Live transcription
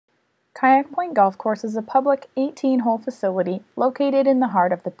Kayak Point Golf Course is a public 18-hole facility located in the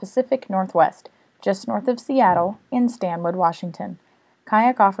heart of the Pacific Northwest, just north of Seattle, in Stanwood, Washington.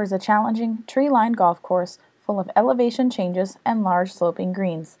 Kayak offers a challenging, tree-lined golf course full of elevation changes and large sloping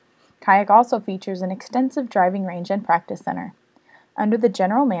greens. Kayak also features an extensive driving range and practice center. Under the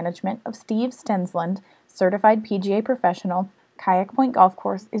general management of Steve Stensland, certified PGA professional, Kayak Point Golf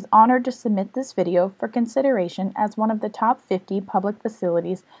Course is honored to submit this video for consideration as one of the top 50 public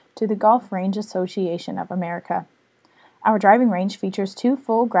facilities to the Golf Range Association of America. Our driving range features 2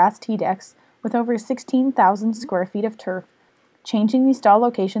 full grass tee decks with over 16,000 square feet of turf. Changing these stall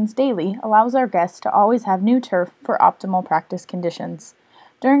locations daily allows our guests to always have new turf for optimal practice conditions.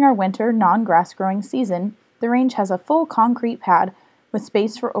 During our winter non-grass growing season, the range has a full concrete pad with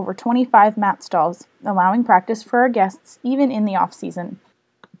space for over 25 mat stalls, allowing practice for our guests even in the off-season.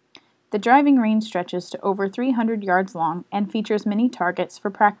 The driving range stretches to over 300 yards long and features many targets for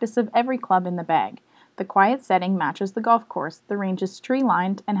practice of every club in the bag. The quiet setting matches the golf course. The range is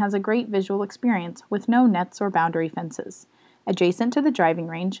tree-lined and has a great visual experience with no nets or boundary fences. Adjacent to the driving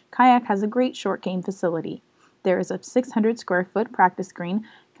range, Kayak has a great short game facility. There is a 600 square foot practice green,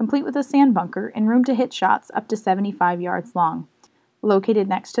 complete with a sand bunker and room to hit shots up to 75 yards long. Located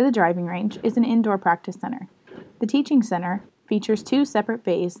next to the driving range is an indoor practice center. The teaching center features 2 separate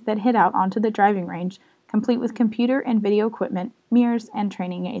bays that hit out onto the driving range, complete with computer and video equipment, mirrors, and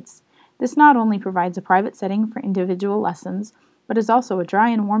training aids. This not only provides a private setting for individual lessons, but is also a dry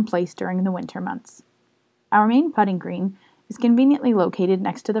and warm place during the winter months. Our main putting green is conveniently located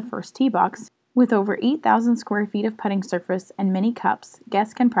next to the first tee box. With over 8,000 square feet of putting surface and many cups,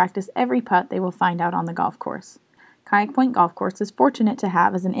 guests can practice every putt they will find out on the golf course. Kayak Point Golf Course is fortunate to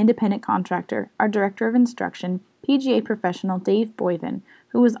have as an independent contractor our Director of Instruction, PGA professional Dave Boyven,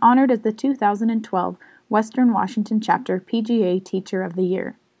 who was honored as the 2012 Western Washington Chapter PGA Teacher of the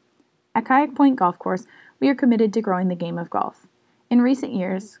Year. At Kayak Point Golf Course, we are committed to growing the game of golf. In recent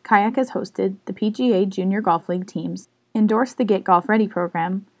years, Kayak has hosted the PGA Junior Golf League teams, endorsed the Get Golf Ready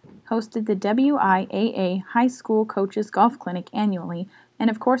program, hosted the WIAA High School Coaches Golf Clinic annually, and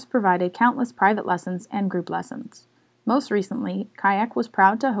of course provided countless private lessons and group lessons. Most recently, Kayak was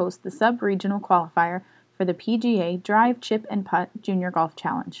proud to host the sub-regional qualifier for the PGA Drive, Chip, and Putt Junior Golf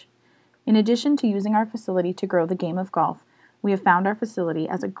Challenge. In addition to using our facility to grow the game of golf, we have found our facility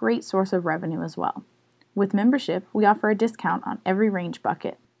as a great source of revenue as well. With membership, we offer a discount on every range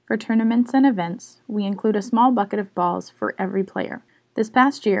bucket. For tournaments and events, we include a small bucket of balls for every player. This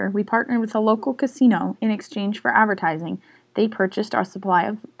past year, we partnered with a local casino in exchange for advertising. They purchased our supply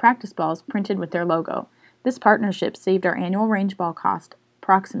of practice balls printed with their logo. This partnership saved our annual range ball cost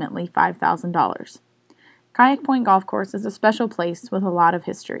approximately $5,000. Kayak Point Golf Course is a special place with a lot of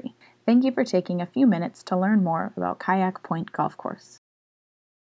history. Thank you for taking a few minutes to learn more about Kayak Point Golf Course.